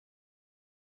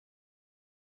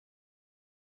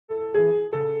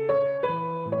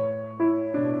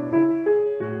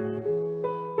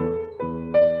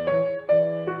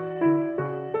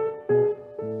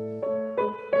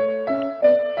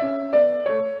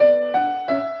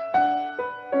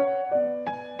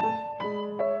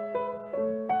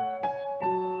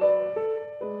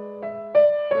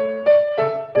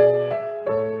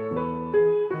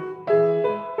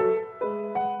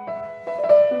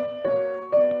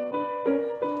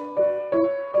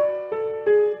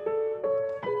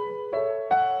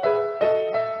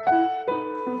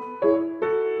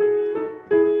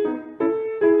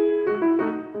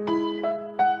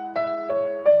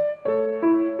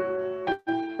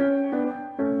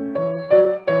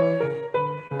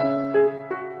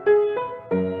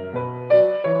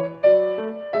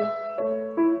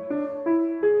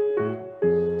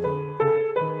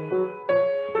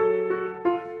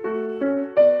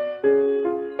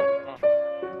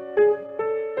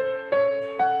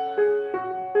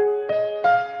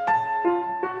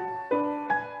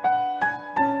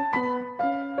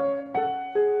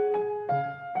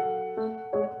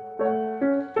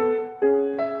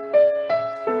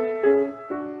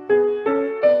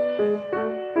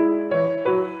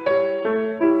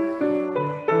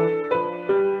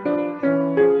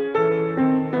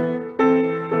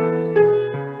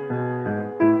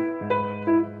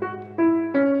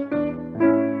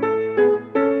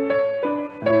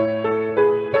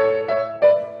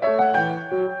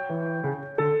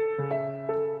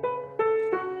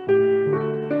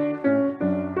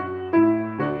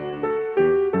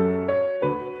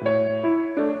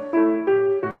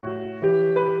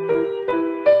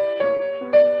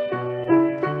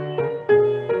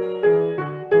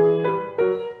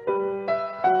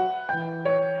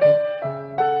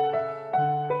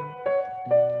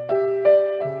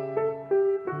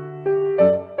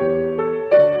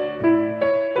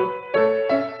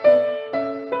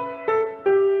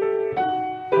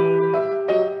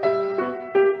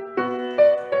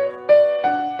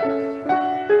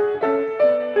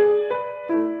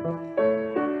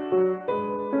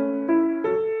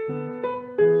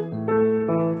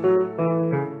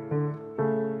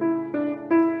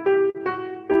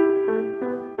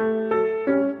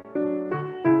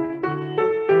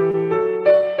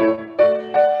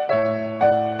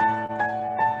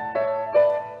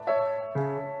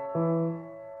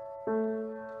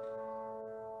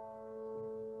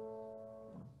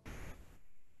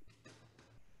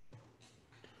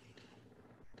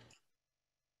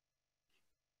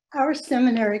Our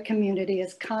seminary community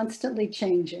is constantly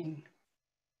changing.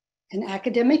 An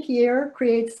academic year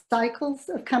creates cycles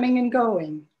of coming and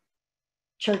going.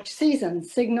 Church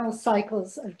seasons signal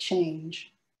cycles of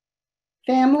change.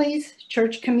 Families,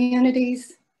 church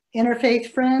communities, interfaith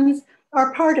friends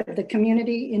are part of the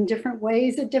community in different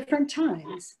ways at different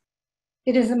times.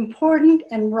 It is important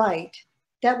and right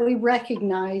that we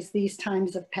recognize these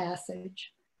times of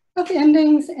passage, of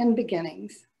endings and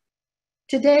beginnings.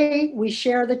 Today, we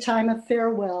share the time of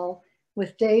farewell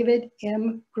with David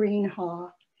M. Greenhaw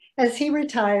as he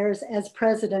retires as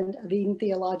president of Eden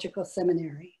Theological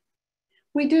Seminary.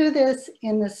 We do this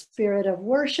in the spirit of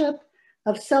worship,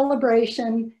 of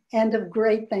celebration, and of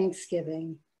great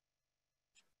thanksgiving.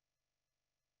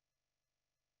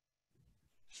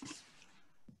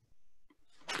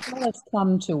 Let us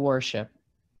come to worship.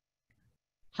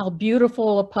 How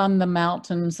beautiful upon the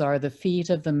mountains are the feet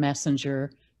of the messenger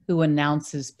who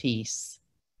announces peace,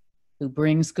 who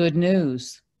brings good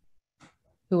news,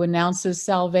 who announces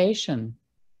salvation,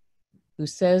 who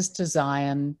says to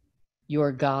Zion,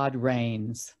 your God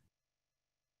reigns.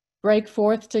 Break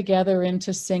forth together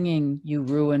into singing, you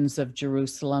ruins of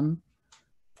Jerusalem,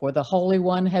 for the Holy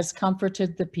One has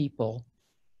comforted the people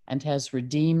and has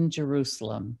redeemed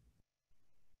Jerusalem.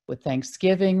 With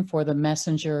thanksgiving for the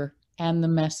messenger and the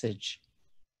message,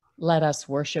 let us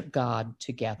worship God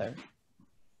together.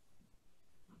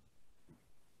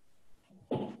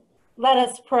 Let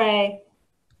us pray.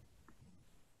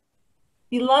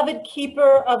 Beloved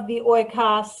keeper of the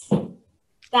oikos,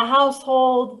 the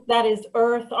household that is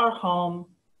earth our home,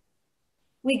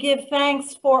 we give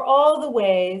thanks for all the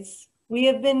ways we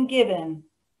have been given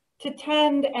to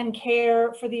tend and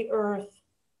care for the earth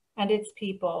and its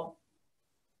people.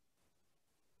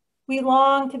 We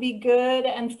long to be good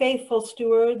and faithful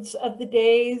stewards of the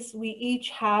days we each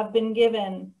have been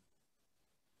given.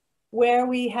 Where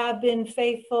we have been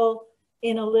faithful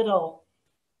in a little,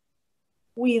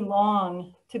 we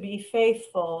long to be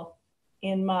faithful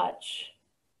in much.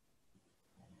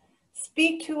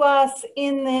 Speak to us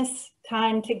in this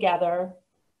time together.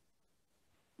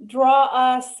 Draw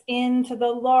us into the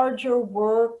larger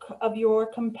work of your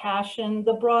compassion,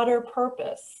 the broader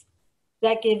purpose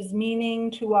that gives meaning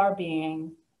to our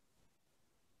being.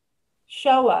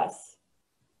 Show us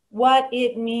what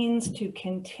it means to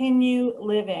continue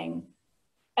living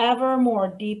ever more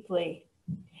deeply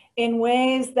in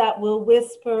ways that will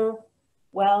whisper,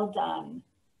 well done,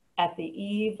 at the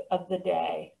eve of the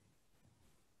day.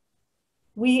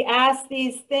 We ask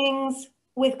these things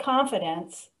with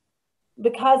confidence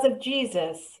because of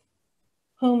Jesus,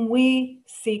 whom we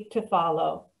seek to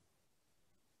follow.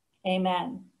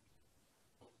 Amen.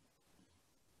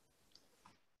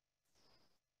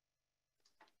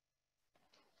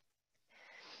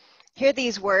 Hear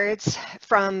these words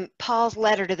from Paul's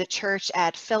letter to the church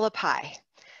at Philippi,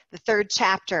 the 3rd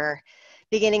chapter,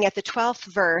 beginning at the 12th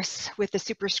verse with the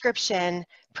superscription,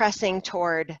 pressing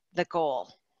toward the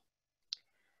goal.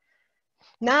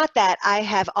 Not that I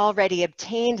have already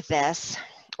obtained this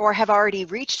or have already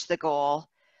reached the goal,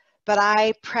 but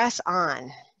I press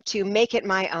on to make it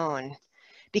my own,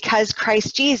 because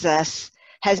Christ Jesus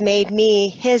has made me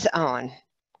his own.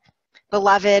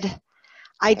 Beloved,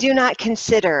 I do not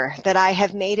consider that I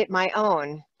have made it my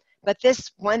own, but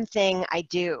this one thing I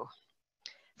do,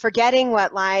 forgetting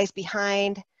what lies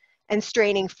behind and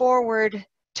straining forward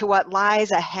to what lies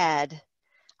ahead,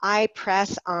 I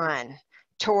press on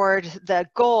toward the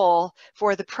goal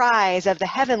for the prize of the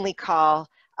heavenly call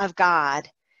of God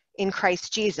in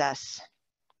Christ Jesus.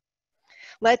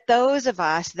 Let those of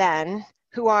us then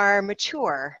who are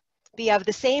mature be of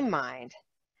the same mind.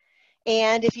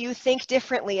 And if you think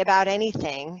differently about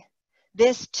anything,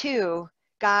 this too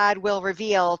God will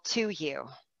reveal to you.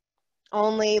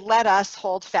 Only let us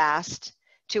hold fast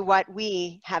to what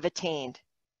we have attained.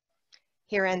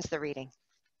 Here ends the reading.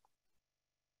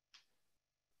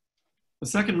 The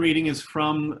second reading is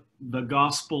from the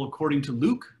Gospel according to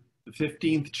Luke, the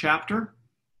 15th chapter,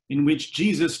 in which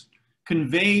Jesus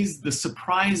conveys the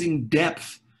surprising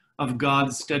depth of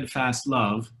God's steadfast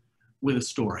love with a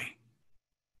story.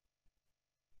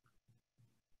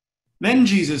 Then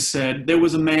Jesus said, there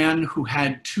was a man who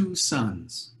had 2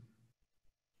 sons.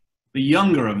 The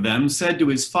younger of them said to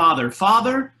his father,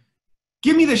 Father,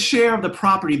 give me the share of the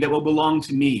property that will belong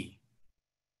to me.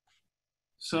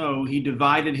 So he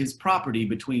divided his property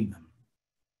between them.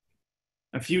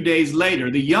 A few days later,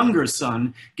 the younger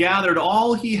son gathered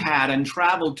all he had and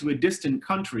traveled to a distant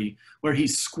country where he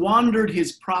squandered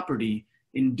his property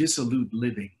in dissolute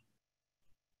living.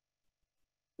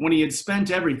 When he had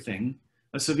spent everything,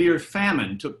 a severe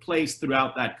famine took place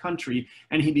throughout that country,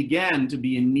 and he began to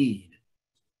be in need.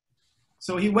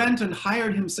 So he went and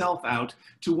hired himself out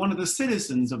to one of the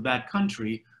citizens of that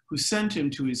country, who sent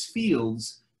him to his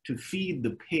fields to feed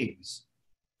the pigs.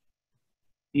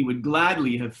 He would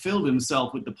gladly have filled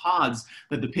himself with the pods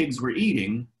that the pigs were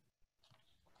eating,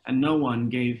 and no one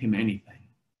gave him anything.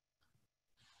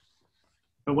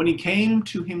 But when he came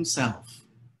to himself,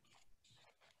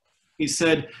 he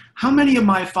said, "How many of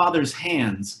my father's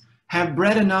hands have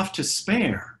bread enough to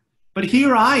spare? But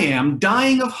here I am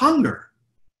dying of hunger.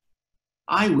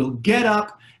 I will get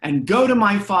up and go to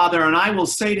my father, and I will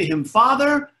say to him,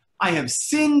 'Father, I have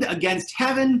sinned against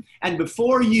heaven and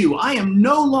before you. I am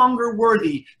no longer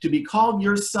worthy to be called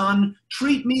your son.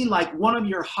 Treat me like one of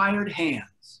your hired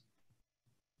hands.'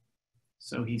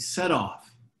 So he set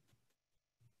off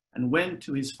and went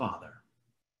to his father.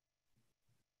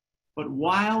 But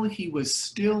while he was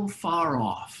still far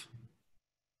off,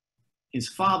 his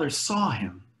father saw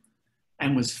him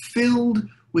and was filled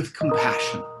with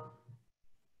compassion.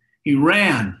 He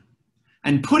ran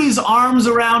and put his arms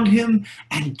around him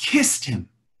and kissed him.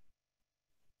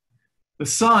 The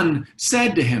son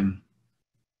said to him,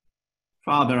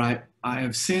 'Father, I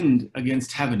have sinned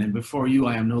against heaven, and before you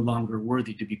I am no longer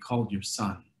worthy to be called your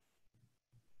son.'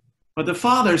 But the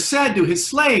father said to his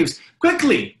slaves,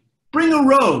 'Quickly, bring a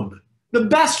robe, the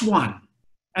best one,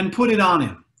 and put it on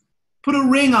him. Put a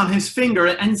ring on his finger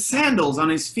and sandals on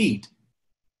his feet.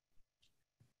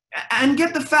 And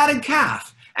get the fatted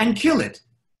calf and kill it,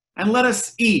 and let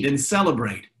us eat and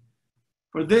celebrate.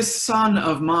 For this son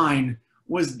of mine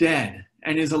was dead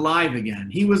and is alive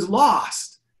again. He was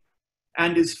lost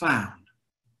and is found.'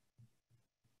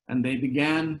 And they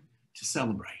began to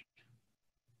celebrate.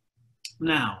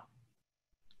 Now,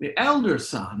 the elder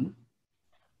son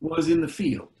was in the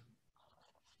field,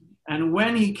 and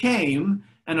when he came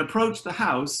and approached the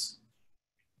house,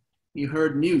 he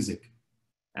heard music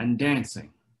and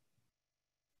dancing.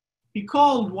 He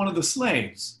called one of the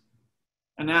slaves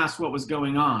and asked what was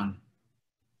going on.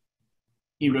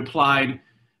 He replied,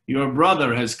 'Your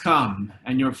brother has come,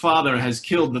 and your father has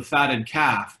killed the fatted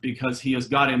calf because he has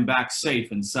got him back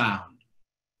safe and sound.'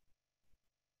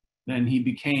 Then he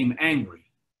became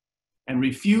angry and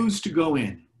refused to go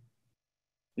in.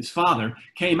 His father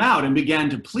came out and began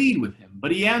to plead with him,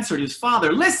 but he answered his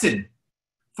father, 'Listen,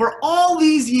 for all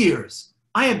these years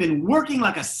I have been working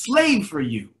like a slave for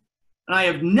you, and I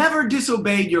have never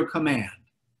disobeyed your command.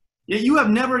 Yet you have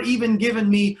never even given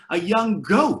me a young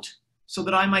goat so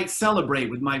that I might celebrate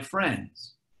with my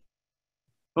friends.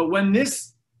 But when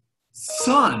this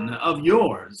son of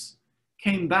yours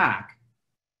came back,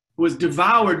 who has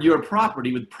devoured your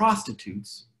property with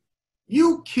prostitutes,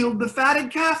 you killed the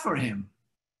fatted calf for him.'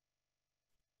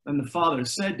 Then the father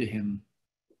said to him,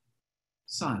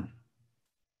 'Son,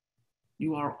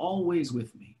 you are always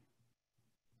with me,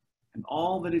 and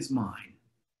all that is mine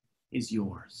is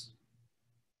yours.'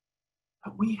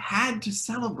 But we had to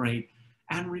celebrate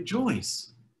and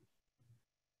rejoice,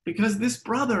 because this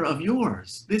brother of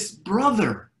yours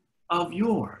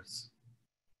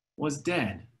was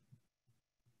dead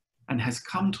and has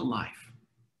come to life.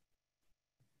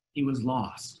 He was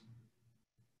lost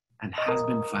and has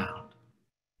been found."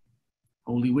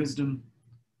 Holy wisdom,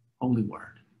 holy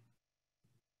word.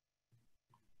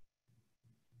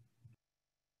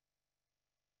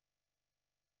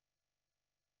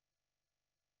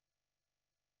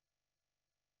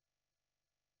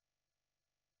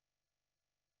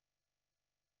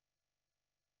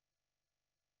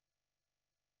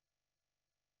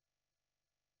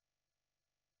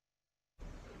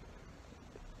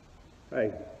 Hi,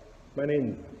 my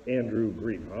name's Andrew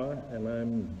Greenhaw, and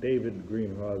I'm David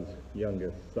Greenhaw's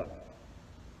youngest son.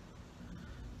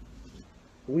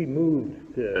 We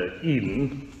moved to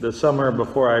Eden the summer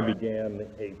before I began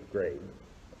 8th grade.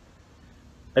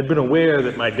 I'd been aware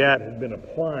that my dad had been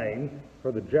applying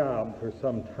for the job for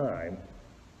some time,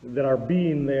 that our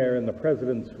being there in the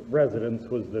president's residence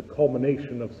was the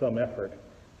culmination of some effort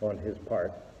on his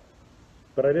part,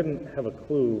 but I didn't have a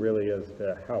clue really as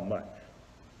to how much.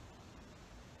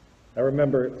 I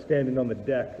remember standing on the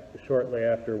deck shortly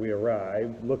after we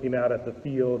arrived, looking out at the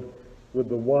field with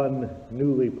the one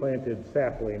newly planted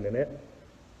sapling in it,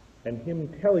 and him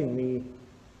telling me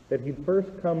that he'd first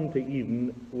come to Eden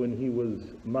when he was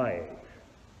my age.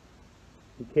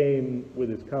 He came with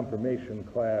his confirmation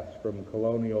class from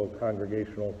Colonial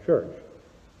Congregational Church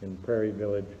in Prairie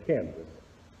Village, Kansas,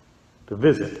 to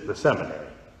visit the seminary.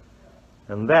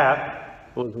 And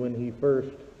that was when he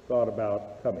first thought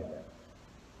about coming there.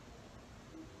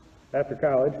 After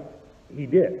college, he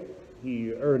did.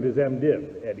 He earned his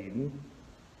MDiv at Eden,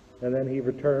 and then he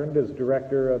returned as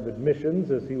director of admissions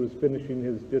as he was finishing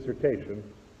his dissertation.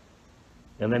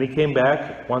 And then he came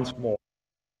back once more.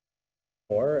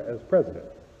 more as president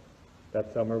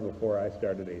that summer before I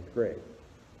started 8th grade.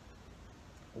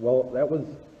 Well, that was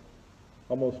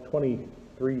almost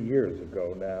 23 years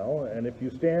ago now, and if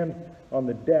you stand on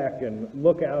the deck and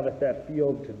look out at that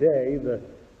field today, the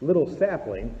little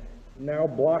sapling now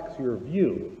blocks your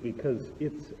view because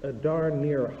it's a darn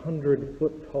near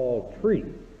 100-foot tall tree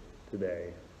today.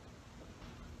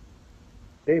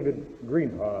 David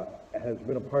Greenhaw has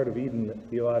been a part of Eden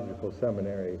Theological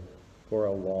Seminary for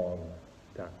a long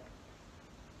time.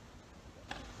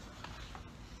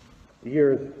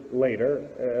 Years later,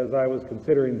 as I was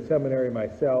considering seminary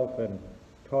myself and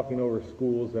talking over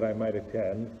schools that I might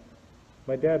attend,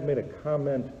 my dad made a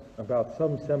comment about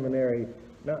some seminary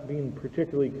not being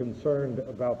particularly concerned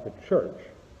about the church,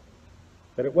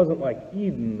 that it wasn't like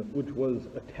Eden, which was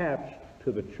attached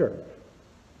to the church.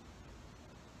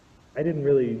 I didn't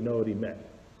really know what he meant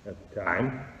at the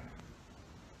time.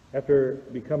 After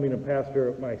becoming a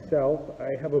pastor myself,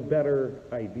 I have a better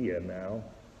idea now.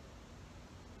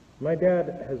 My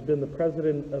dad has been the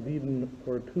president of Eden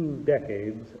for 2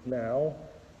 decades now,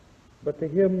 but to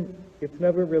him, it's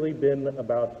never really been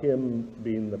about him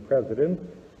being the president,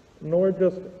 nor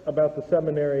just about the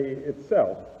seminary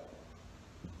itself.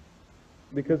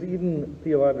 Because Eden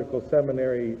Theological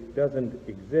Seminary doesn't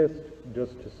exist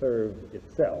just to serve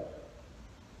itself,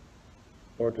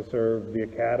 or to serve the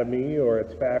academy or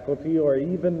its faculty or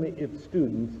even its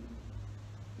students.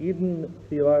 Eden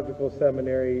Theological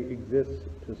Seminary exists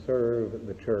to serve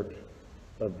the Church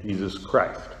of Jesus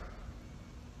Christ.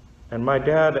 And my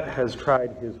dad has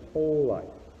tried his whole life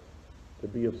to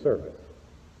be of service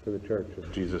to the Church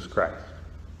of Jesus Christ.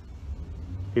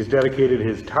 He's dedicated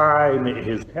his time,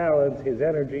 his talents, his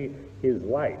energy, his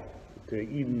life to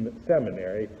Eden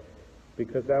Seminary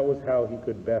because that was how he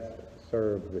could best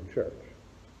serve the church.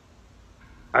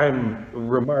 I'm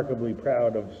remarkably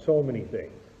proud of so many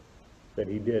things that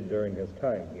he did during his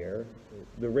time here.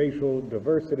 The racial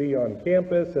diversity on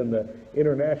campus and the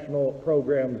international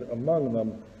programs among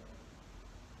them.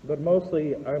 But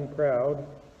mostly I'm proud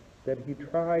that he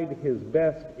tried his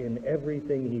best in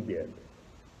everything he did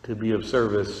to be of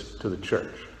service to the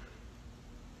church.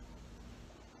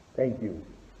 Thank you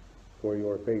for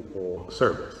your faithful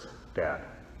service, Dad.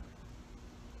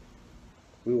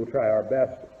 We will try our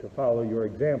best to follow your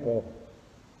example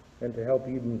and to help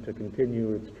Eden to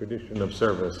continue its tradition of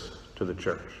service to the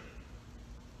church.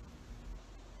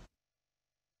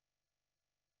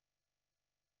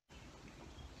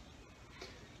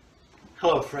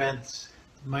 Hello, friends.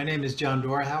 My name is John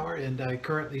Dorhauer, and I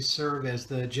currently serve as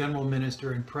the General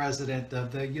Minister and President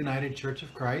of the United Church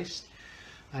of Christ.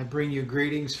 I bring you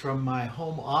greetings from my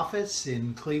home office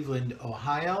in Cleveland,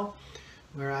 Ohio,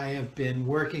 where I have been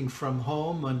working from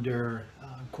home under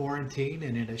quarantine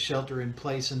and in a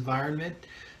shelter-in-place environment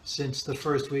since the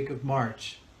first week of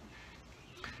March.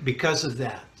 Because of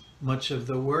that, much of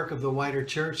the work of the wider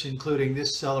church, including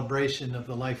this celebration of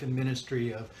the life and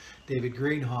ministry of David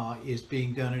Greenhaw, is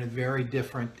being done in a very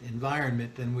different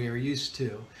environment than we are used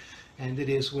to. And it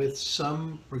is with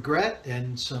some regret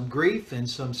and some grief and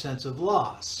some sense of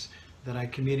loss that I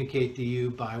communicate to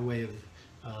you by way of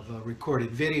a recorded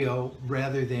video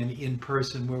rather than in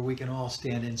person, where we can all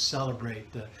stand and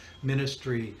celebrate the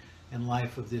ministry and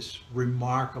life of this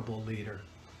remarkable leader.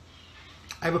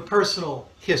 I have a personal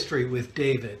history with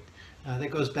David that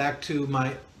goes back to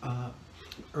my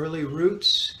early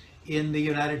roots in the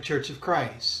United Church of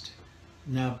Christ.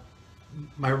 Now,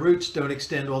 my roots don't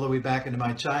extend all the way back into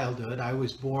my childhood. I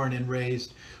was born and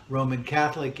raised Roman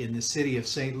Catholic in the city of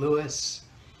St. Louis,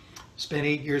 spent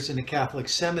 8 years in a Catholic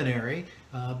seminary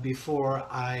before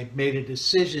I made a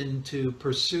decision to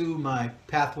pursue my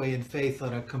pathway in faith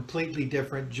on a completely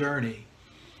different journey.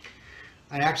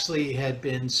 I actually had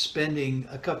been spending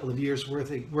a couple of years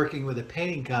working with a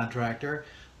painting contractor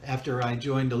after I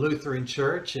joined a Lutheran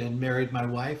church and married my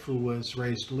wife, who was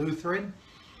raised Lutheran,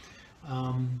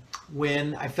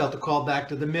 when I felt a call back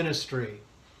to the ministry.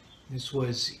 This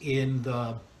was in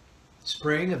the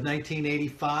spring of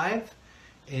 1985,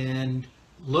 and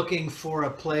looking for a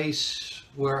place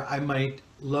where I might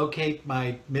locate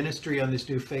my ministry on this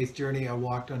new faith journey, I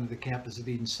walked onto the campus of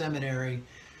Eden Seminary.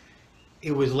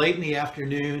 It was late in the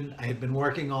afternoon. I had been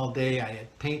working all day. I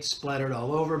had paint splattered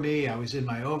all over me. I was in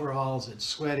my overalls and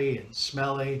sweaty and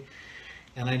smelly.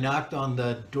 And I knocked on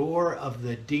the door of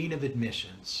the Dean of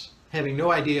Admissions, having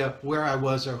no idea where I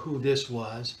was or who this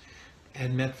was,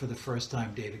 and met for the first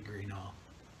time David Greenhaw.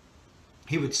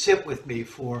 He would sit with me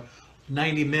for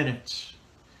 90 minutes.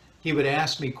 He would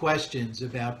ask me questions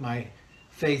about my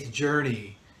faith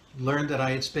journey, learned that I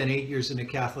had spent 8 years in a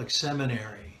Catholic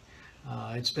seminary,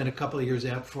 It's been a couple of years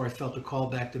out before I felt a call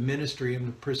back to ministry and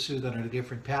to pursue that on a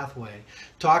different pathway.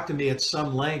 Talked to me at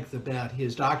some length about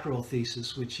his doctoral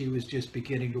thesis, which he was just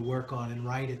beginning to work on and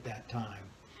write at that time.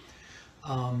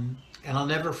 And I'll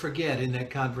never forget, in that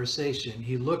conversation,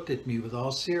 he looked at me with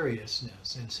all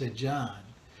seriousness and said, "John,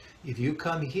 if you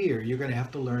come here, you're going to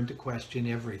have to learn to question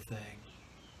everything."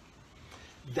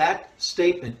 That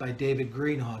statement by David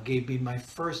Greenhaw gave me my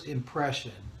first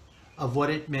impression of what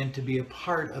it meant to be a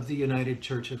part of the United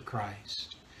Church of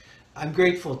Christ. I'm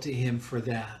grateful to him for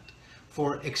that,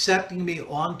 for accepting me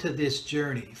onto this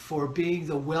journey, for being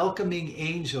the welcoming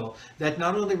angel that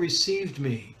not only received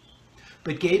me,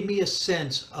 but gave me a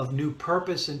sense of new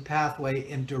purpose and pathway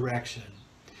and direction,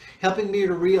 helping me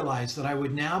to realize that I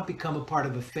would now become a part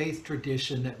of a faith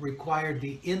tradition that required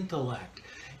the intellect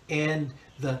and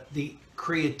the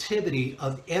creativity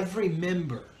of every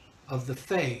member of the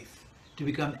faith to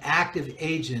become active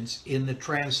agents in the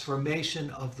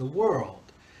transformation of the world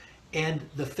and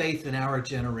the faith in our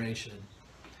generation.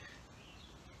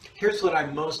 Here's what I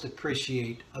most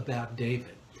appreciate about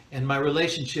David, and my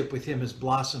relationship with him has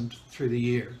blossomed through the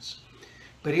years.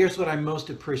 But here's what I most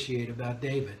appreciate about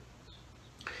David.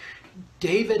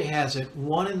 David has at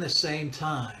one and the same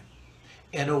time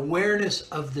an awareness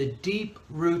of the deep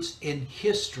roots in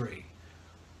history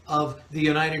of the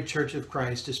United Church of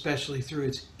Christ, especially through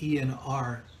its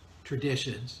E&R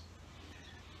traditions.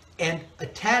 And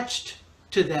attached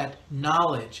to that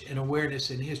knowledge and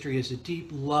awareness in history is a deep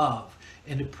love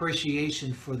and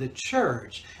appreciation for the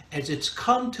church as it's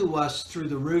come to us through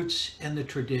the roots and the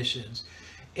traditions.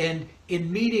 And in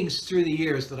meetings through the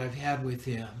years that I've had with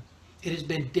him, it has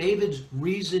been David's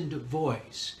reasoned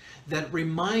voice that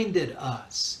reminded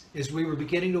us, as we were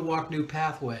beginning to walk new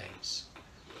pathways,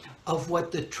 of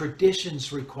what the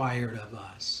traditions required of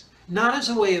us. Not as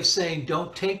a way of saying,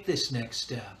 don't take this next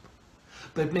step,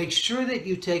 but make sure that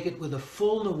you take it with a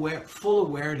full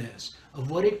awareness of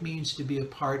what it means to be a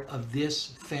part of this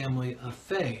family of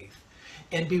faith,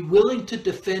 and be willing to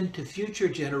defend to future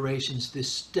generations this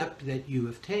step that you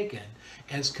have taken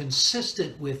as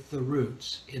consistent with the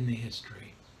roots in the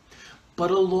history.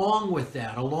 But along with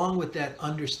that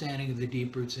understanding of the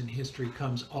deep roots in history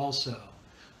comes also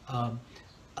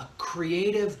a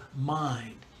creative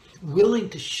mind, willing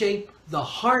to shape the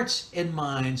hearts and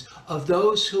minds of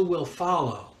those who will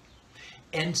follow,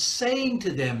 and saying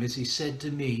to them, as he said to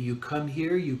me, you come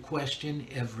here, you question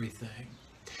everything.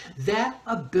 That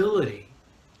ability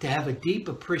to have a deep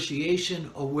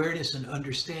appreciation, awareness, and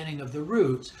understanding of the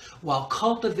roots, while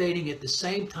cultivating at the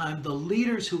same time the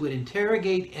leaders who would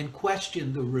interrogate and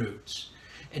question the roots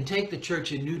and take the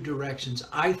church in new directions,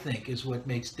 I think is what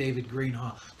makes David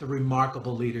Greenhaw the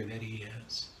remarkable leader that he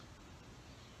is.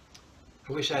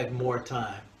 I wish I had more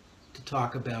time to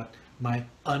talk about my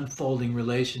unfolding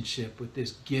relationship with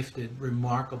this gifted,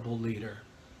 remarkable leader.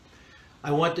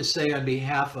 I want to say on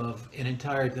behalf of an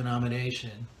entire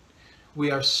denomination,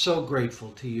 we are so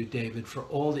grateful to you, David, for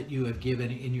all that you have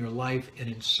given in your life and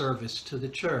in service to the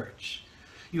church.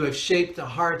 You have shaped the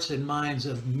hearts and minds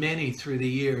of many through the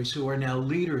years who are now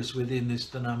leaders within this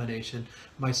denomination,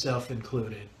 myself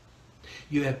included.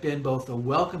 You have been both a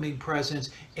welcoming presence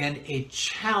and a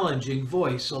challenging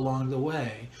voice along the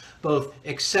way, both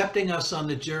accepting us on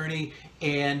the journey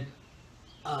and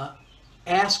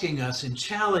asking us and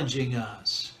challenging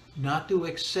us not to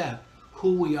accept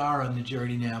who we are on the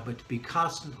journey now, but to be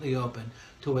constantly open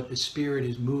to what the Spirit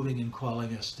is moving and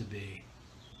calling us to be.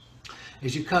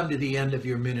 As you come to the end of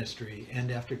your ministry, and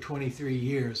after 23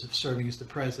 years of serving as the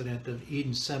president of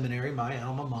Eden Seminary, my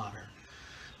alma mater,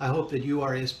 I hope that you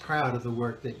are as proud of the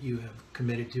work that you have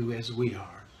committed to as we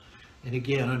are. And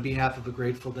again, on behalf of a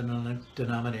grateful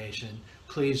denomination,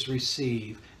 please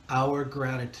receive our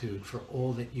gratitude for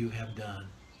all that you have done.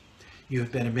 You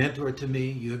have been a mentor to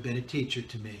me, you have been a teacher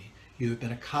to me, you have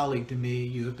been a colleague to me,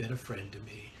 you have been a friend to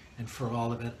me, and for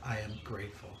all of it, I am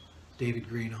grateful. David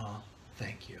Greenhaw,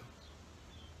 thank you.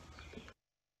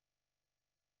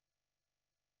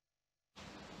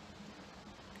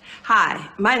 Hi,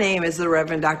 my name is the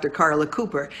Reverend Dr. Carla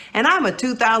Cooper, and I'm a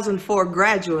 2004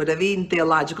 graduate of Eden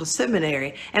Theological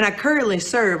Seminary, and I currently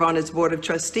serve on its Board of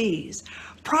Trustees.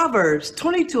 Proverbs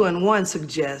 22:1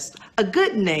 suggests a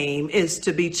good name is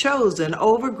to be chosen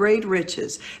over great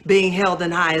riches. Being held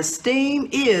in high esteem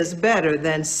is better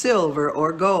than silver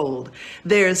or gold.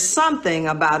 There's something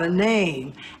about a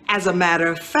name. As a matter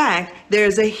of fact,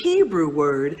 there's a Hebrew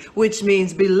word which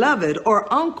means beloved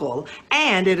or uncle,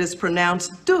 and it is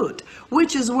pronounced dut,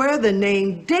 which is where the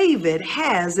name David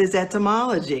has its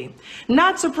etymology.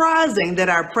 Not surprising that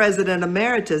our President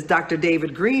Emeritus, Dr.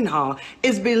 David Greenhaw,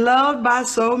 is beloved by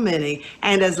so many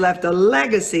and has left a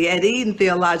legacy and at Eden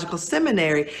Theological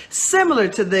Seminary, similar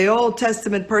to the Old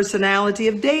Testament personality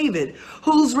of David,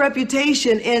 whose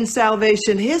reputation in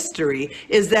salvation history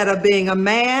is that of being a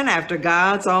man after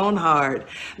God's own heart.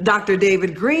 Dr.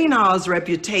 David Greenhaw's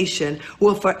reputation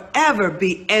will forever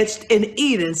be etched in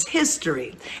Eden's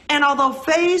history. And although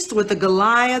faced with the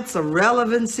Goliaths of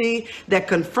relevancy that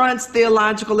confronts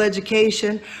theological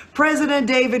education, President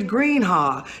David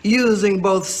Greenhaw, using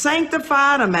both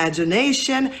sanctified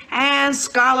imagination and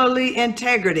scholarly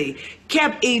integrity,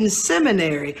 kept Eden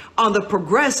Seminary on the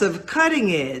progressive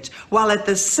cutting edge, while at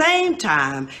the same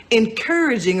time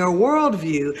encouraging a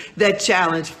worldview that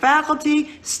challenged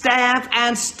faculty, staff,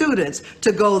 and students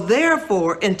to go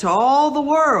therefore into all the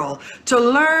world to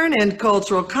learn in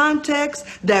cultural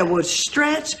contexts that would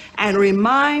stretch and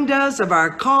remind us of our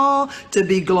call to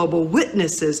be global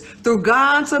witnesses through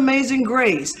God's amazing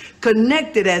grace,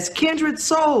 connected as kindred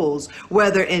souls,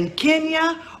 whether in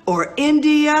Kenya or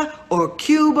India or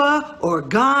Cuba or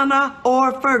Ghana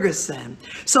or Ferguson.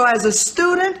 So as a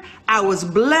student, I was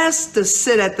blessed to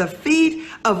sit at the feet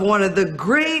of one of the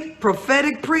great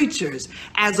prophetic preachers.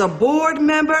 As a board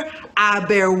member, I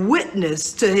bear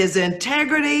witness to his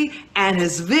integrity and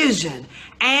his vision.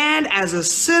 And as a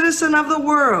citizen of the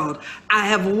world, I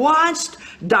have watched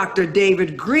Dr.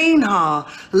 David Greenhaw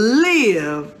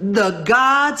live the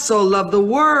God so loved the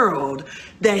world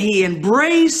that he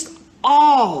embraced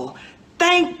all.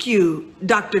 Thank you,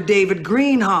 Dr. David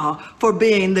Greenhaw, for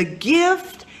being the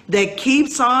gift that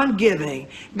keeps on giving.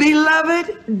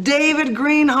 Beloved David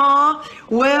Greenhaw,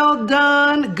 well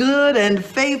done, good and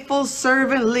faithful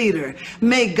servant leader.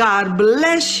 May God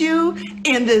bless you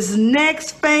in this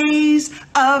next phase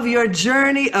of your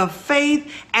journey of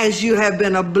faith, as you have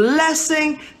been a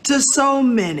blessing to so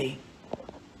many.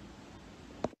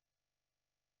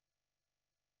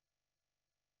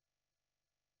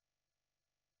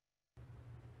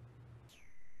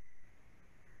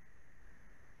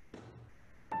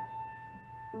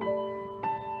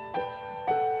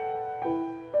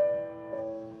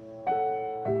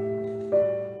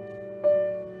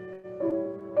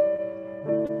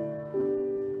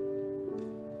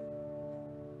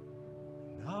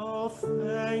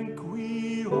 Thank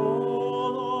we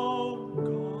all of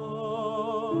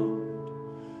God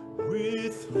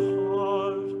with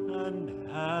heart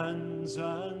and hands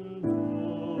and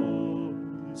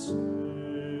voices,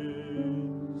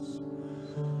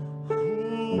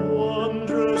 who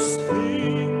wondrous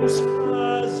things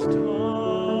has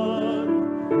done,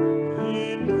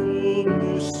 in whom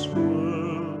this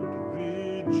world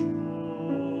rejoices.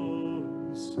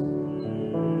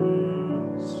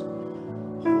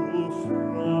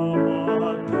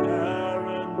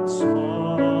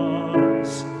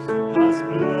 Has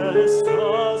blessed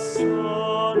us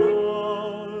on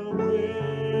our way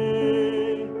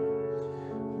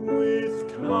with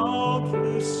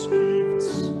countless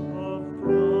gifts of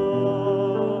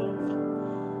love,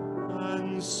 and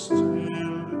still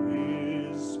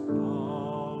is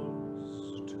ours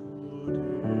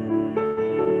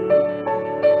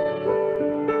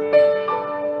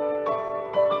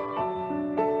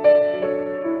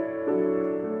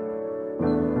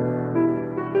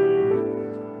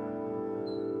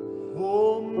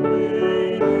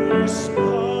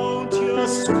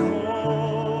bounteous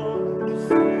God,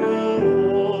 for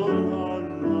all our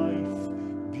life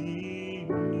be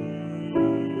near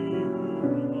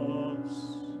us,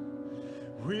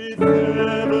 with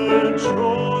ever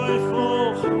joyful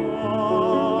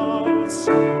hearts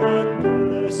and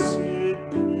blessed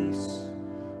peace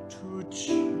to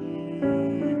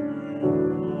cheer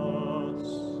us,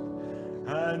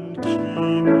 and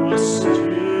keep us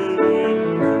still in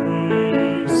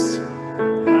grace,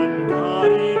 and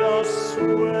guide us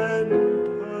when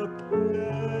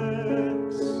perplexed,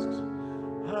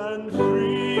 and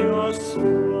free us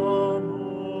from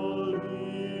all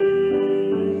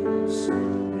ills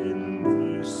in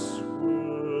this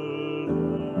world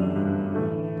and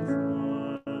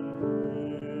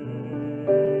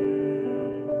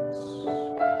race.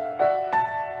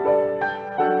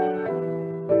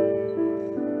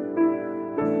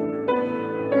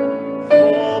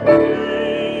 For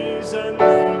praise and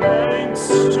thanks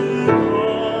to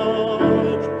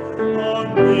God, our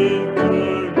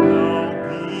Maker now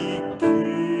be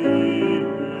given,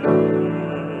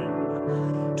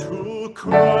 to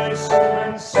Christ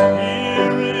and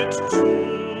Spirit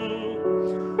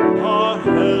too, our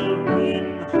help in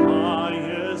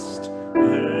highest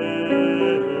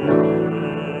heaven,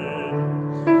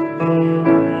 the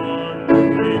one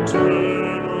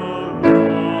eternal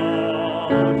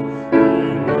God,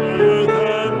 whom earth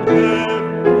and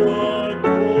heaven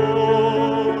adore,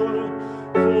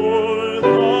 for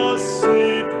the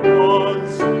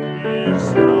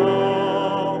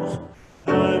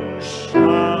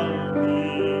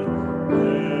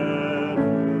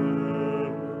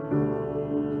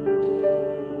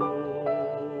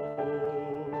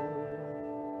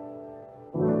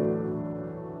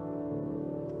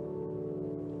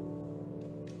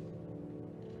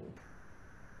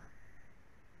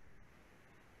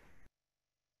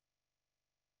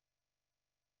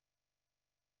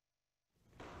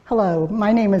Hello,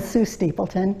 my name is Sue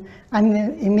Steepleton. I'm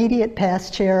the immediate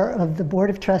past chair of the Board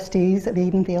of Trustees of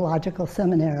Eden Theological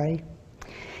Seminary.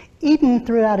 Eden,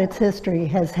 throughout its history,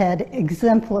 has had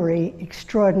exemplary,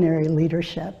 extraordinary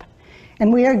leadership.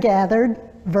 And we are gathered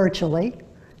virtually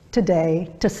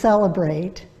today to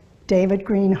celebrate David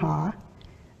Greenhaw,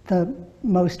 the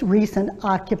most recent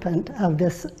occupant of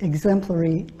this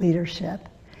exemplary leadership,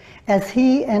 as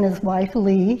he and his wife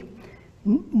Lee,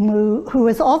 who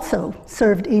has also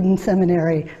served Eden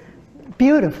Seminary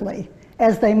beautifully,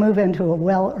 as they move into a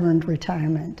well-earned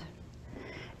retirement.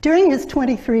 During his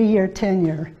 23-year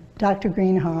tenure, Dr.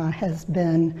 Greenhaw has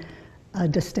been a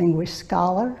distinguished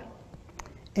scholar,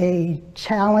 a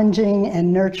challenging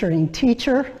and nurturing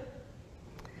teacher,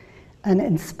 an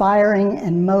inspiring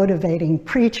and motivating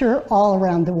preacher all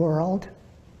around the world.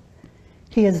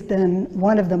 He has been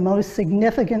one of the most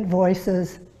significant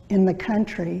voices in the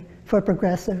country for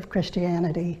progressive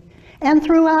Christianity. And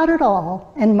throughout it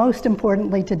all, and most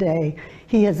importantly today,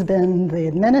 he has been the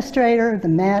administrator, the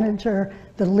manager,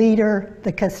 the leader,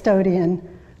 the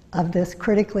custodian of this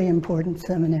critically important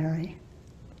seminary.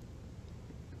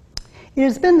 It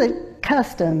has been the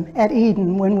custom at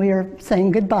Eden, when we are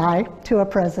saying goodbye to a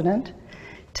president,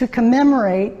 to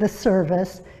commemorate the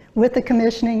service with the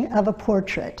commissioning of a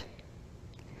portrait.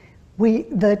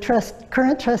 The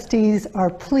current trustees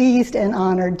are pleased and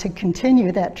honored to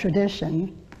continue that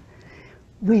tradition.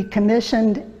 We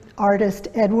commissioned artist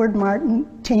Edward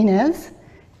Martinez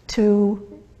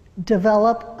to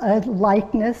develop a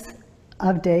likeness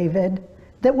of David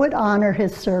that would honor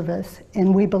his service,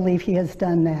 and we believe he has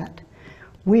done that.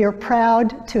 We are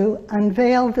proud to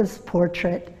unveil this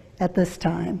portrait at this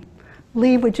time.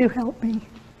 Lee, would you help me?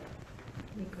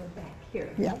 Let me go back here.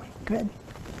 Yeah, good.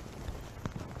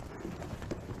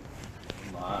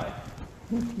 Wow.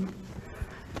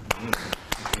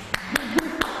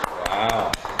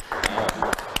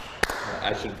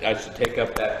 I should take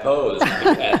up that pose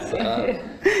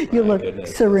because you look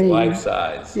goodness, serene. Life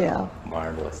size. Yeah.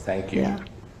 Marvelous. Thank you. Yeah.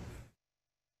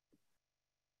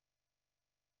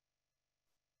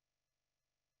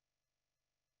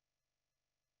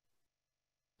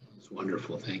 It's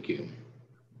wonderful. Thank you.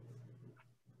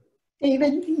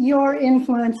 David, your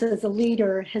influence as a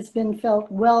leader has been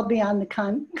felt well beyond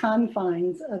the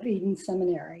confines of Eden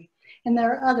Seminary. And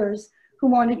there are others who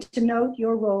wanted to note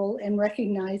your role and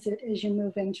recognize it as you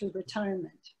move into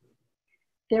retirement.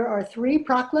 There are 3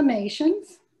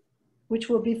 proclamations, which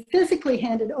will be physically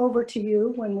handed over to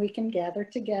you when we can gather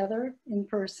together in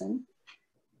person.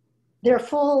 They're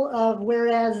full of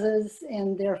whereases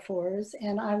and therefores,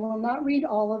 and I will not read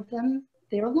all of them.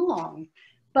 They're long.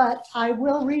 But I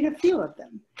will read a few of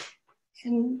them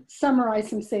and summarize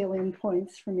some salient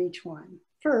points from each one.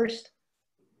 First,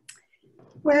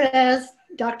 whereas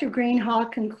Dr. Greenhaw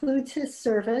concludes his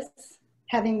service,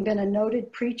 having been a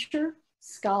noted preacher,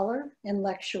 scholar, and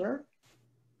lecturer,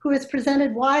 who has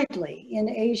presented widely in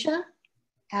Asia,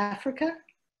 Africa,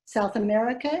 South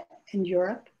America, and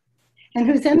Europe, and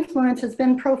whose influence has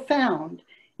been profound,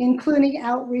 including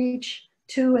outreach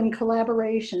to and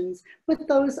collaborations with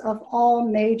those of all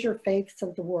major faiths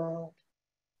of the world.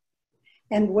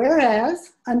 And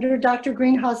whereas, under Dr.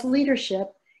 Greenhaw's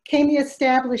leadership, came the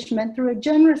establishment through a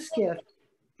generous gift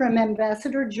from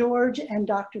Ambassador George and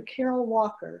Dr. Carol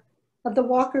Walker of the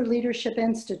Walker Leadership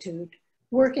Institute,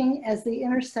 working as the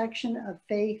intersection of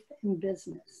faith and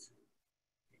business.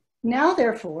 Now,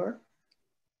 therefore,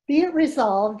 be it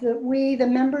resolved that we, the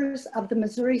members of the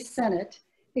Missouri Senate,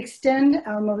 extend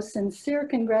our most sincere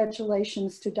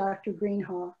congratulations to Dr.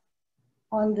 Greenhaw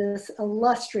on this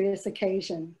illustrious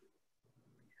occasion.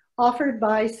 Offered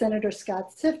by Senator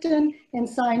Scott Sifton and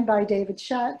signed by David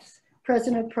Schatz,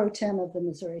 President Pro Tem of the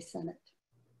Missouri Senate.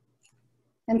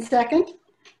 And second,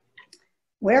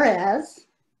 whereas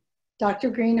Dr.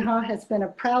 Greenhaw has been a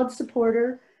proud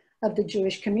supporter of the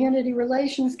Jewish Community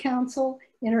Relations Council,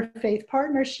 Interfaith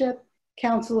Partnership,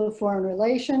 Council of Foreign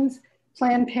Relations,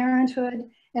 Planned Parenthood,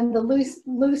 and the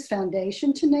Luce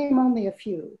Foundation, to name only a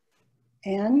few.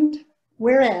 And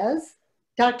whereas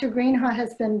Dr. Greenhaw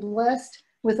has been blessed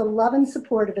with the love and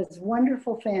support of his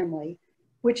wonderful family,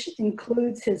 which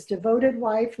includes his devoted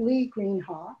wife, Lee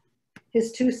Greenhaw,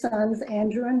 his 2 sons,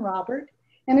 Andrew and Robert,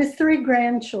 and his 3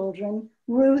 grandchildren,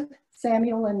 Ruth,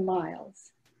 Samuel, and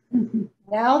Miles.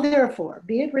 Now, therefore,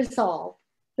 be it resolved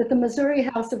that the Missouri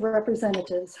House of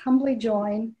Representatives humbly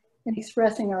join in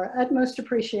expressing our utmost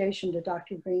appreciation to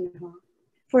Dr. Greenhaw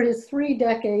for his 3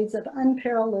 decades of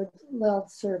unparalleled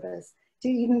service to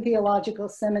Eden Theological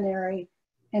Seminary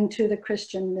and to the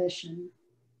Christian mission.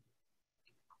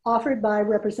 offered by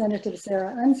Representative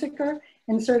Sarah Unzicker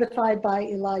and certified by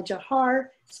Elijah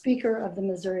Haar, Speaker of the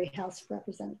Missouri House of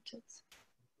Representatives.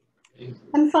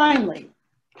 And finally,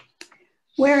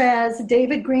 whereas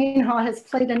David Greenhaw has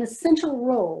played an essential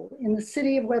role in the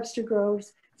city of Webster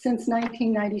Groves since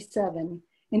 1997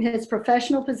 in his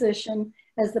professional position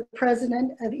as the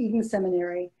president of Eden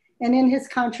Seminary and in his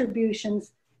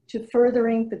contributions to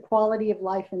furthering the quality of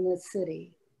life in this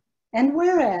city. And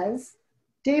whereas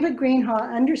David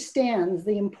Greenhaw understands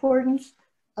the importance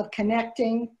of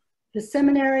connecting the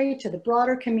seminary to the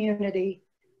broader community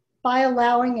by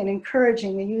allowing and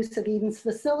encouraging the use of Eden's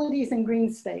facilities and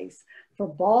green space for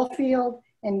ball field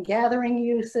and gathering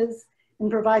uses,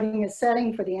 and providing a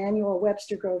setting for the annual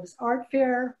Webster Groves Art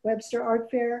Fair, Webster Art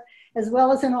Fair, as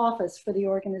well as an office for the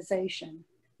organization.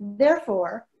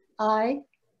 Therefore, I,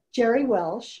 Jerry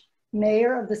Welsh,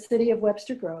 Mayor of the City of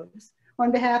Webster Groves,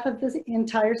 on behalf of the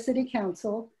entire City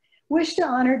Council, wish to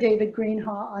honor David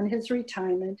Greenhaw on his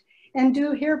retirement and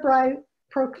do hereby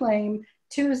proclaim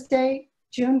Tuesday,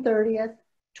 June 30th,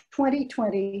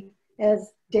 2020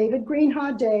 as David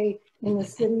Greenhaw Day in the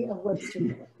City of Webster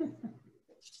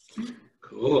Groves.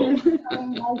 Cool. I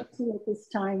invite you at this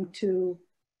time to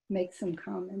make some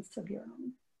comments of your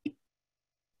own.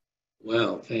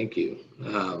 Well, thank you.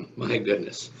 My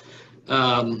goodness.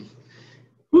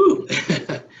 Whew.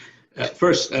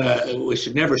 First, we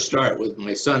should never start with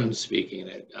my son speaking.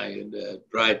 I had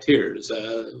dry tears.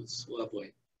 It was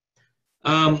lovely.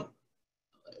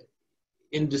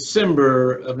 In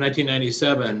December of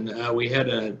 1997, we had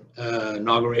an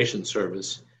inauguration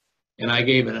service, and I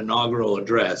gave an inaugural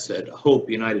address at Hope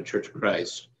United Church of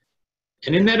Christ.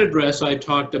 And in that address, I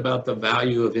talked about the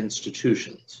value of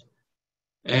institutions.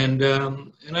 And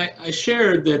I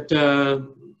shared that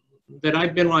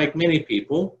I've been like many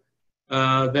people,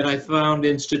 that I found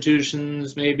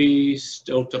institutions maybe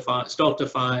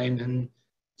stultifying and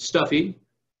stuffy.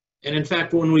 And in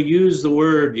fact, when we use the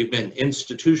word "you've been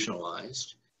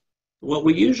institutionalized," what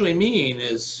we usually mean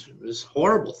is this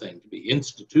horrible thing to be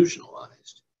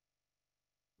institutionalized.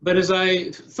 But as I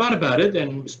thought about it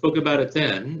and spoke about it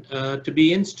then, to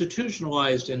be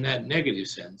institutionalized in that negative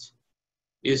sense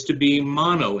is to be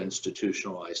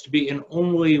mono-institutionalized, to be in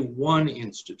only one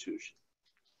institution,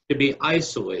 to be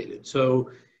isolated.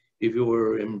 So if you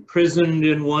were imprisoned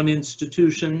in one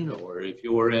institution, or if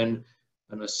you were in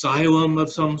an asylum of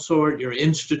some sort, you're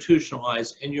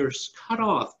institutionalized and you're cut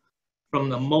off from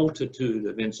the multitude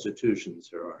of institutions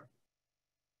there are.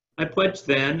 I pledged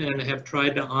then, and have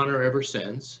tried to honor ever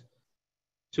since,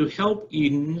 to help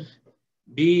Eden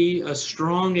be a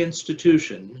strong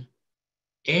institution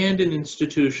and an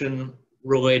institution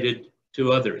related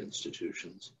to other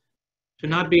institutions. To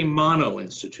not be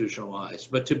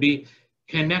mono-institutionalized, but to be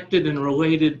connected and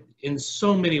related in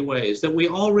so many ways that we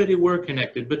already were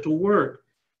connected, but to work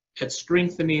at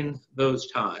strengthening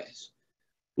those ties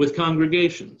with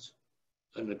congregations,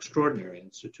 an extraordinary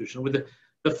institution, with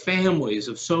the families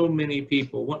of so many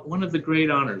people. One of the great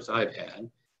honors I've had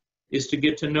is to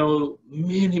get to know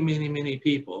many, many, many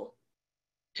people,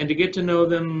 and to get to know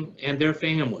them and their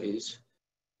families,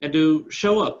 and to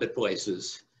show up at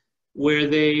places where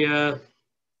they're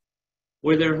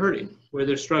hurting, where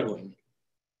they're struggling,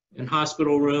 in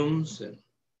hospital rooms and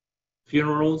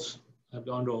funerals. I've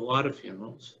gone to a lot of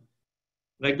funerals.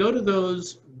 And I go to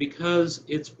those because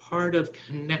it's part of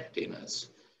connecting us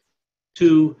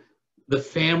to the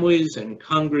families and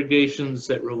congregations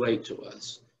that relate to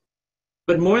us.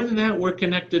 But more than that, we're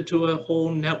connected to a whole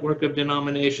network of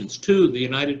denominations, to the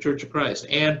United Church of Christ,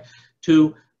 and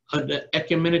to an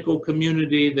ecumenical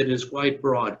community that is quite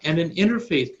broad, and an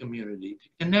interfaith community to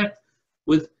connect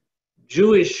with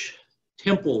Jewish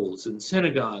temples and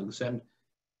synagogues, and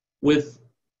with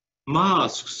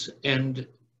mosques and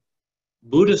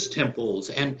Buddhist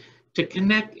temples, and to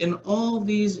connect in all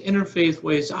these interfaith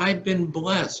ways. I've been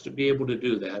blessed to be able to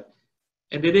do that.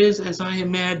 And it is, as I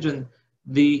imagine,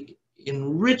 the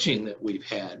enriching that we've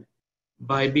had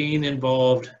by being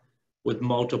involved with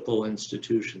multiple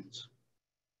institutions.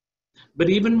 But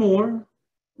even more,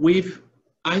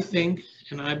 I think,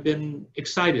 and I've been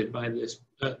excited by this,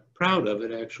 proud of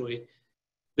it actually,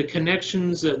 the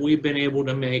connections that we've been able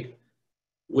to make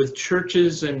with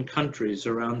churches and countries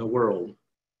around the world,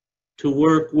 to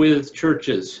work with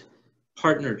churches,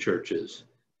 partner churches,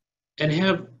 and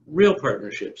have real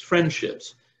partnerships,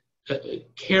 friendships,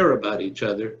 care about each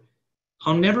other.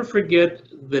 I'll never forget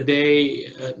the day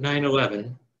at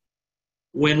 9/11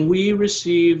 when we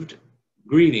received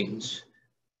greetings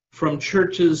from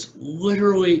churches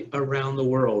literally around the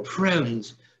world,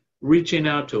 friends reaching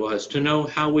out to us to know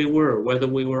how we were, whether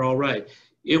we were all right.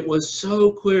 It was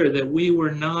so clear that we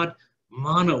were not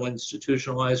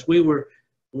mono-institutionalized. We were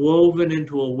woven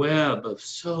into a web of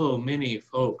so many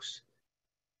folks.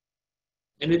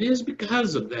 And it is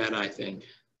because of that, I think,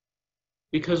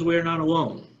 because we're not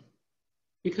alone,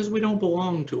 because we don't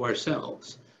belong to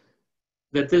ourselves,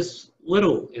 that this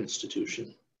little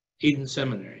institution, Eden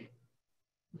Seminary,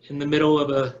 in the middle of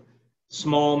a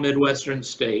small Midwestern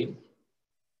state,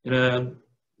 in a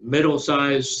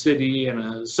middle-sized city, in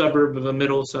a suburb of a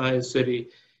middle-sized city,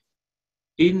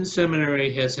 Eden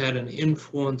Seminary has had an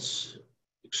influence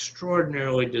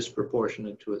extraordinarily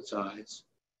disproportionate to its size.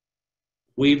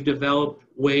 We've developed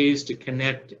ways to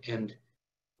connect and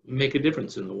make a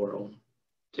difference in the world,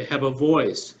 to have a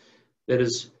voice that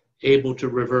is able to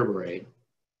reverberate.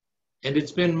 And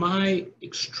it's been my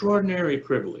extraordinary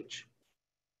privilege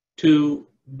to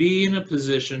be in a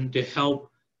position to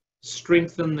help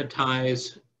strengthen the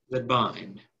ties that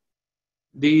bind,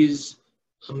 these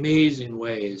amazing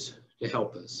ways to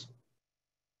help us.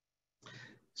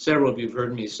 Several of you have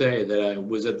heard me say that I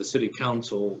was at the city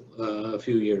council a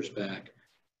few years back,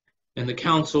 and the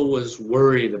council was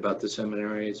worried about the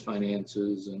seminary's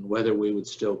finances and whether we would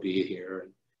still be here.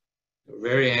 They were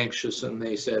very anxious, and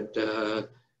they said,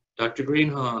 Dr.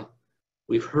 Greenhaw,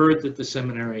 we've heard that the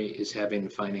seminary is having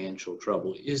financial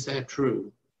trouble. Is that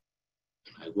true?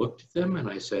 And I looked at them and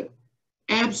I said,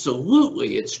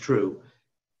 absolutely, it's true.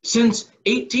 Since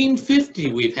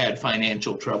 1850, we've had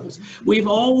financial troubles. We've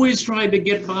always tried to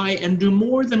get by and do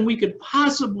more than we could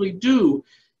possibly do,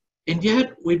 and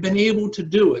yet we've been able to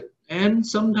do it. And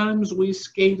sometimes we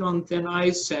skate on thin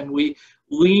ice and we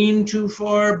lean too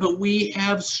far, but we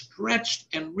have stretched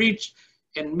and reached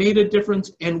and made a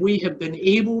difference, and we have been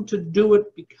able to do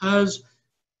it because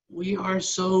we are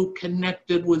so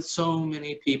connected with so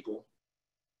many people.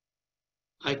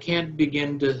 I can't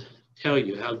begin to tell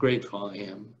you how grateful I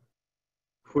am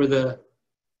for the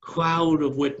cloud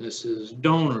of witnesses,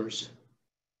 donors,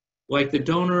 like the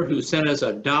donor who sent us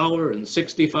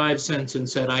 $1.65 and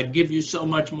said, I'd give you so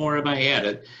much more if I had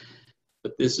it,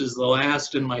 but this is the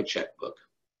last in my checkbook.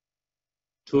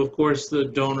 To, of course, the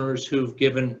donors who've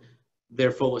given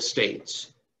their full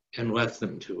estates and left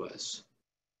them to us.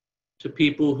 To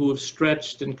people who have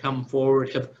stretched and come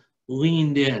forward, have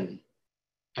leaned in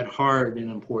at hard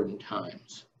and important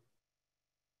times.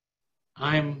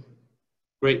 I'm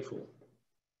grateful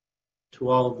to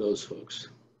all of those folks,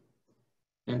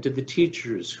 and to the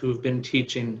teachers who've been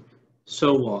teaching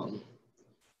so long.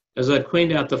 As I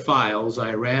cleaned out the files,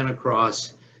 I ran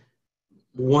across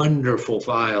wonderful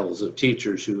files of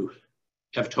teachers who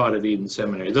have taught at Eden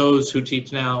Seminary, those who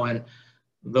teach now and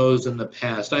those in the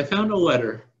past. I found a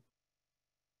letter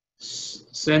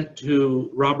sent to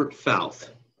Robert Fouth,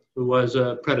 who was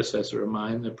a predecessor of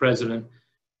mine, the president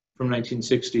from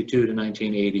 1962 to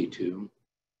 1982.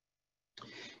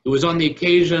 It was on the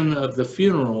occasion of the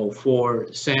funeral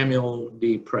for Samuel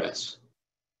D. Press.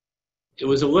 It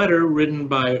was a letter written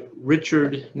by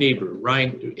Richard Niebuhr,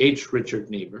 H. Richard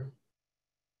Niebuhr.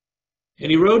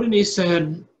 And he wrote and he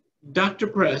said, Dr.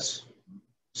 Press,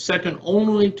 second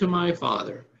only to my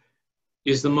father,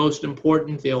 is the most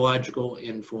important theological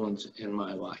influence in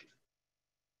my life.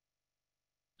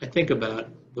 I think about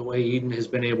the way Eden has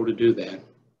been able to do that,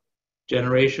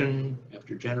 generation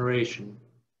after generation,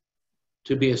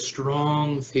 to be a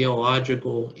strong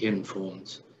theological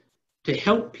influence, to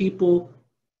help people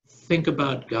think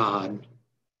about God,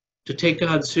 to take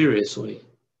God seriously,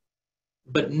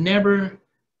 but never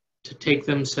to take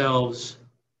themselves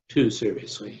too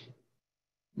seriously,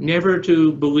 never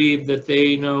to believe that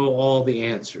they know all the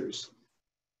answers,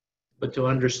 but to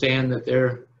understand that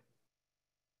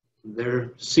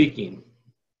they're seeking,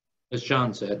 as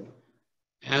John said,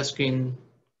 asking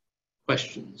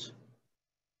questions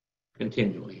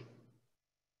continually.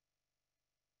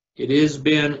 It has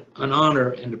been an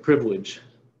honor and a privilege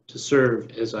to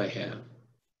serve as I have.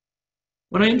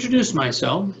 When I introduce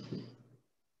myself,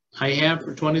 I have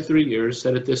for 23 years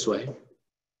said it this way.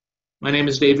 My name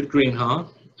is David Greenhaw.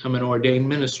 I'm an ordained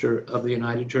minister of the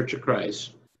United Church of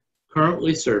Christ,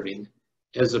 currently serving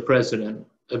as the president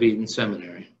of Eden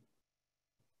Seminary.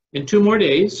 In 2 more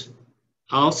days,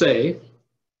 I'll say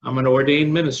I'm an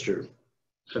ordained minister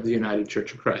of the United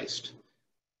Church of Christ.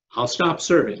 I'll stop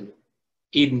serving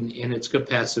Eden in its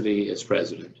capacity as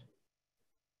president.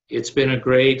 It's been a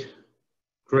great,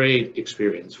 great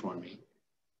experience for me.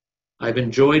 I've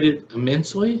enjoyed it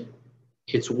immensely.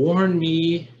 It's worn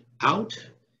me out.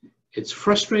 It's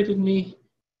frustrated me.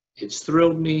 It's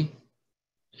thrilled me.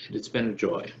 And it's been a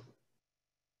joy.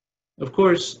 Of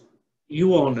course,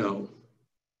 you all know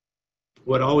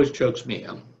what always chokes me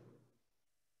up.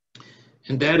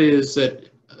 And that is that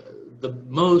the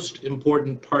most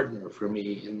important partner for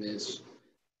me in this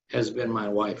has been my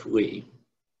wife, Lee.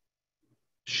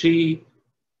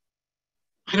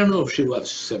 I don't know if she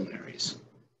loves seminaries.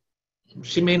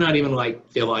 She may not even like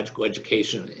theological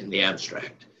education in the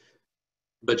abstract,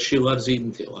 but she loves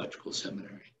Eden Theological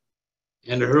Seminary.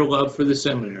 And her love for the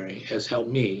seminary has helped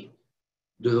me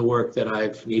do the work that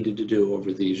I've needed to do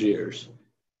over these years.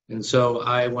 And so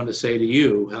I want to say to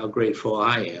you how grateful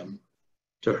I am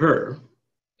to her,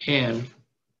 and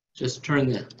just turn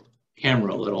the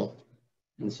camera a little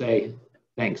and say,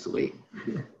 thanks, Lee.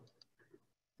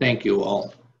 Thank you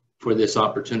all for this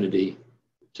opportunity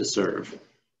to serve.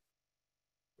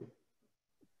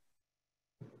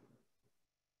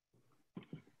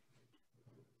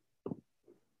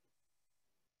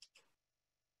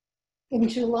 In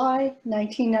July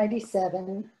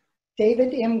 1997,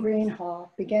 David M. Greenhaw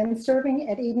began serving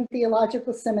at Eden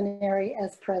Theological Seminary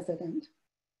as president.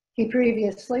 He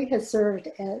previously has served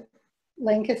at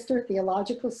Lancaster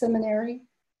Theological Seminary,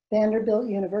 Vanderbilt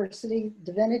University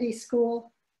Divinity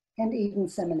School, and Eden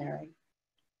Seminary.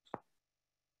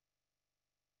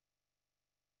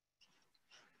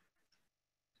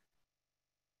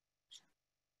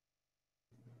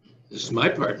 This is my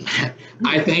part.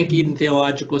 I thank Eden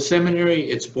Theological Seminary,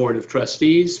 its Board of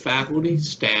Trustees, faculty,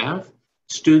 staff,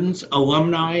 students,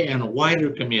 alumni, and a wider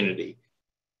community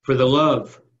for the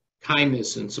love,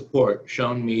 kindness, and support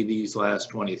shown me these last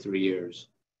 23 years.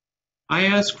 I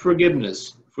ask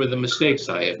forgiveness for the mistakes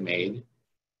I have made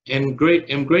and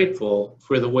am grateful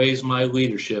for the ways my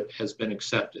leadership has been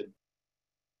accepted.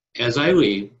 As I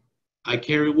leave, I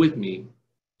carry with me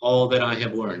all that I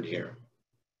have learned here.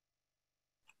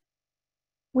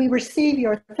 We receive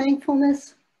your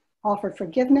thankfulness, offer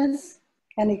forgiveness,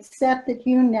 and accept that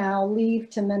you now leave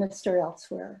to minister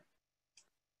elsewhere.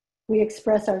 We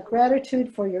express our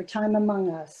gratitude for your time among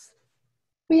us.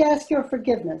 We ask your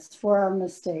forgiveness for our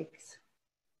mistakes.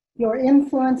 Your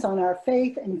influence on our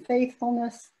faith and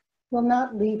faithfulness will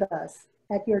not leave us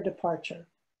at your departure.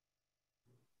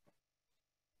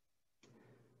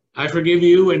 I forgive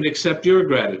you and accept your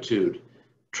gratitude,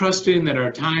 trusting that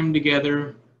our time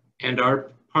together and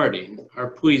our parting are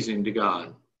pleasing to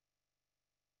God.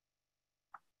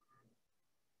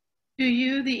 Do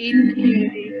you, the Eden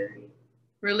community,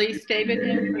 release David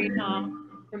M. Greenhaw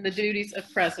from the duties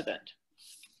of president?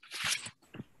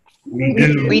 We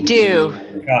do. We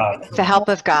do. God. With the help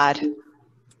of God.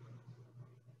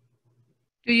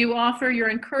 Do you offer your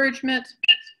encouragement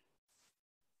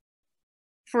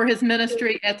for his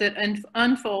ministry as it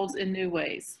unfolds in new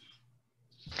ways?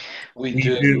 We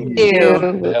do.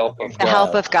 Do. The help of The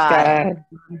help of God.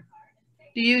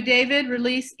 Do you, David,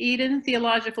 release Eden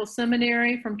Theological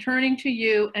Seminary from turning to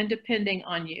you and depending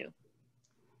on you?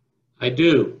 I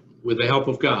do, with the help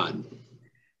of God.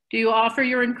 Do you offer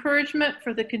your encouragement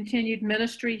for the continued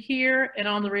ministry here and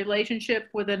on the relationship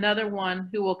with another one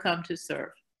who will come to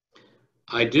serve?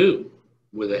 I do,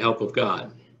 with the help of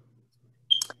God.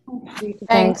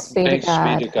 Thanks be to Thanks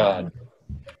God. be to God.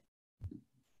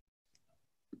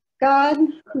 God,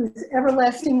 whose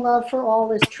everlasting love for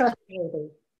all is trustworthy,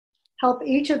 help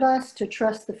each of us to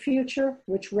trust the future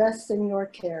which rests in your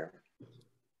care.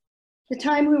 The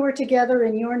time we were together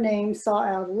in your name saw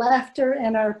our laughter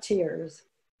and our tears,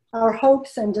 our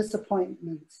hopes and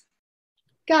disappointments.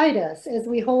 Guide us as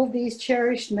we hold these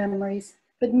cherished memories,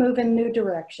 but move in new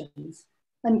directions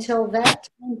until that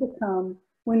time to come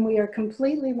when we are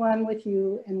completely one with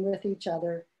you and with each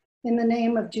other. In the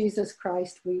name of Jesus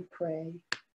Christ, we pray.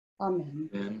 Amen.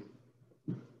 Amen.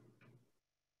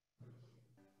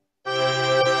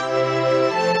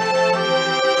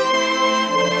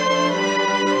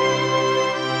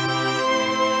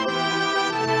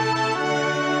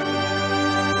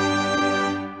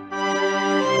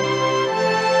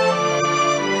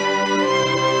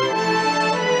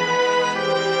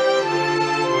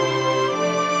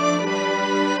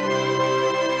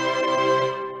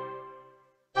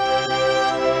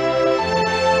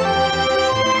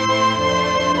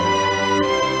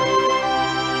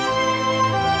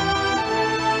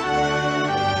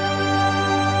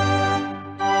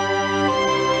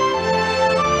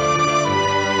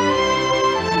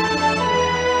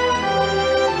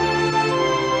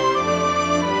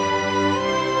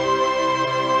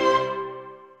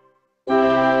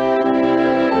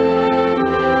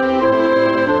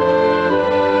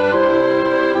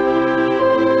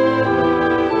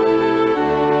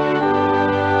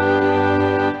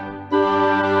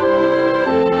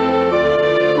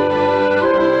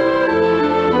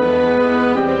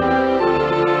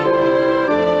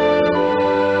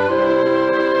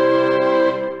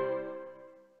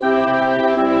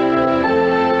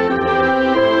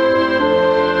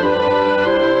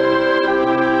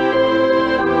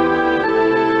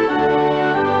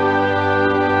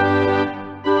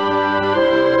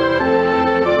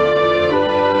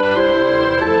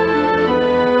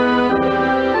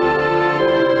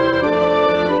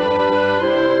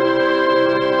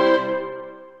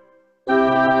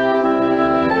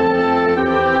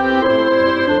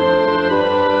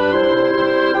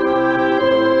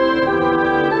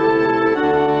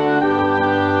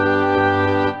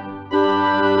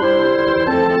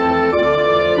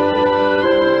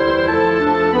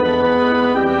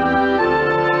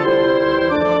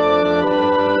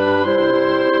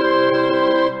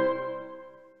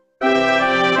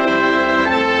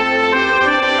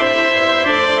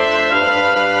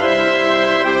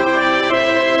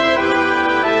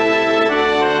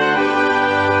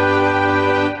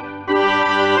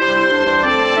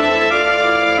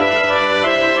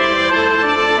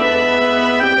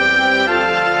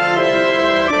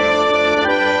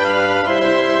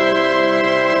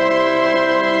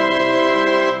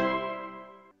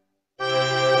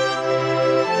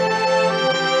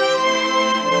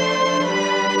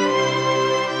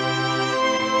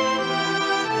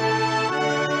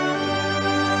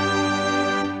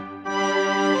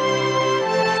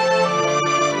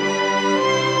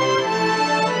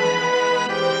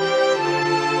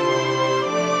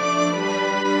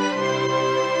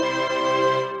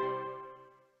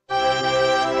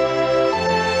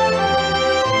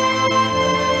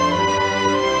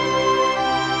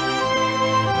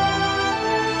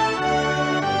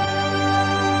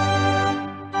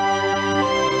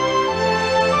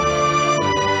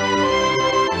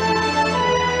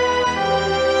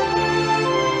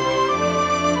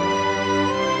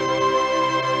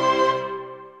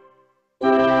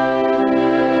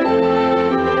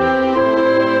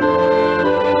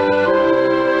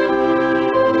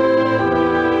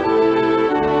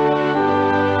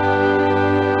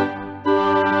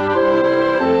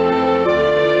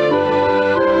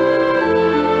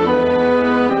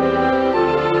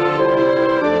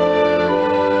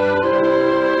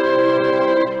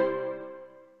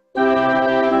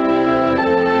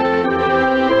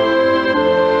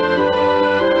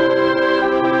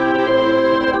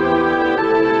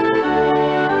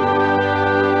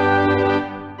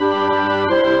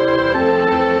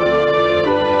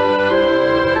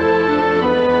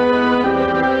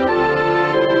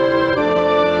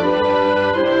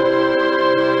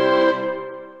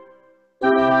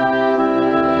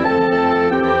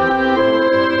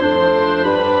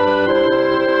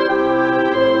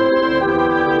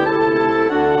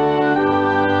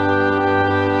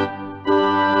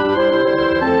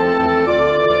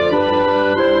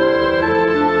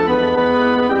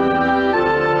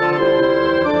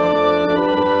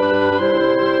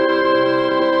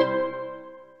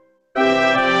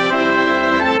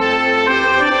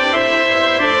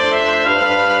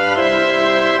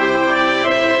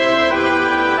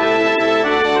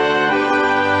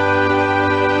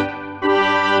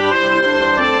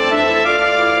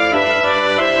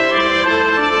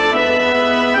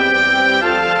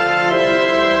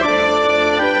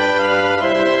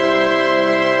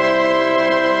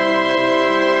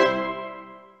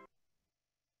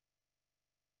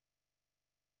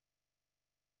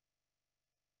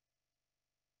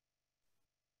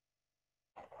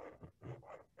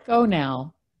 Go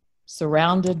now,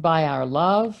 surrounded by our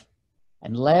love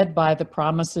and led by the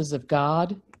promises of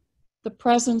God, the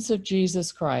presence of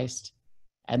Jesus Christ,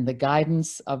 and the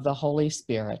guidance of the Holy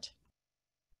Spirit.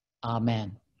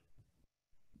 Amen.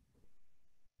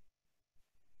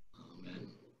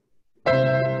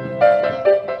 Amen.